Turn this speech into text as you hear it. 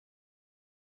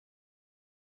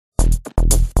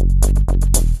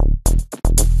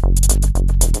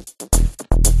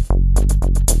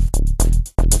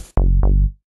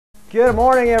Good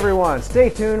morning, everyone. Stay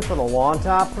tuned for the Lawn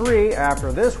Top 3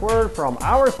 after this word from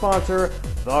our sponsor,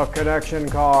 the Connection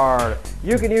Card.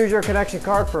 You can use your Connection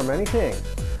Card for many things,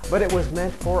 but it was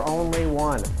meant for only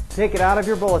one. Take it out of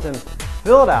your bulletin,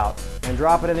 fill it out, and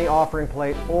drop it in the offering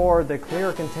plate or the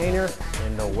clear container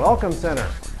in the Welcome Center.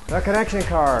 The Connection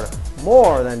Card,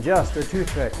 more than just a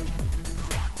toothpick.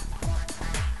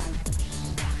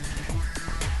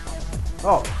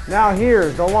 Oh, now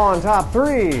here's the Lawn Top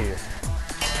 3.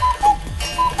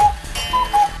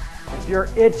 If you're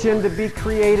itching to be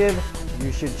creative,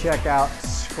 you should check out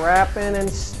Scrappin' and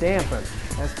Stampin'.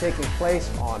 That's taking place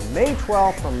on May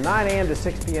 12th from 9 a.m. to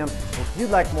 6 p.m. If you'd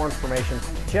like more information,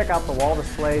 check out the wall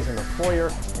displays in the foyer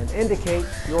and indicate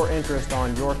your interest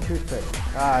on your toothpick.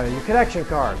 Your Connection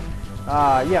Card.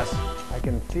 Yes, I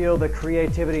can feel the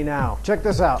creativity now. Check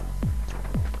this out.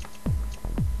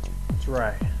 That's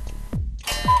right.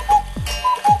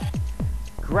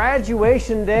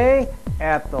 Graduation Day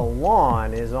at the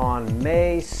Lawn is on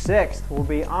May 6th. We'll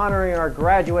be honoring our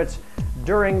graduates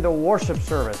during the worship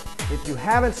service. If you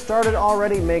haven't started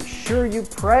already, make sure you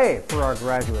pray for our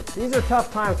graduates. These are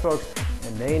tough times, folks,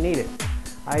 and they need it.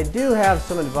 I do have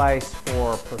some advice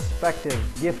for prospective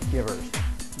gift givers.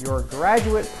 Your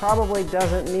graduate probably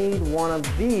doesn't need one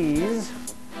of these,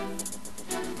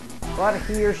 but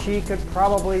he or she could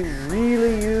probably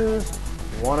really use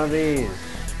one of these.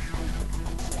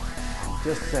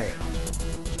 Just saying.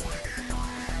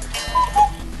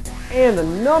 And the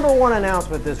 #1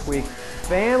 announcement this week,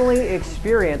 Family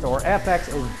Experience, or FX,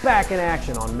 is back in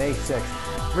action on May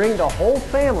 6th. Bring the whole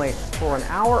family for an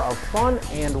hour of fun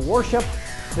and worship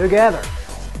together.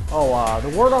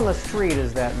 The word on the street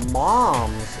is that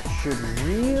moms should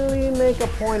really make a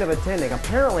point of attending.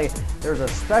 Apparently, there's a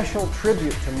special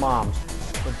tribute to moms,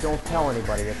 but don't tell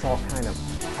anybody. It's all kind of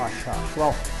hush-hush.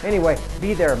 Well, anyway,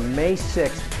 be there May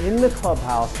 6th in the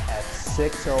clubhouse at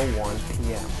 6:01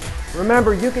 p.m.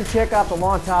 Remember, you can check out the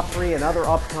Lawn Top 3 and other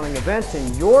upcoming events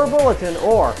in your bulletin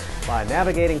or by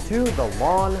navigating to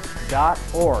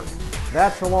thelawn.org.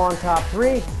 That's the Lawn Top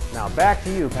 3. Now back to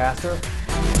you, Pastor.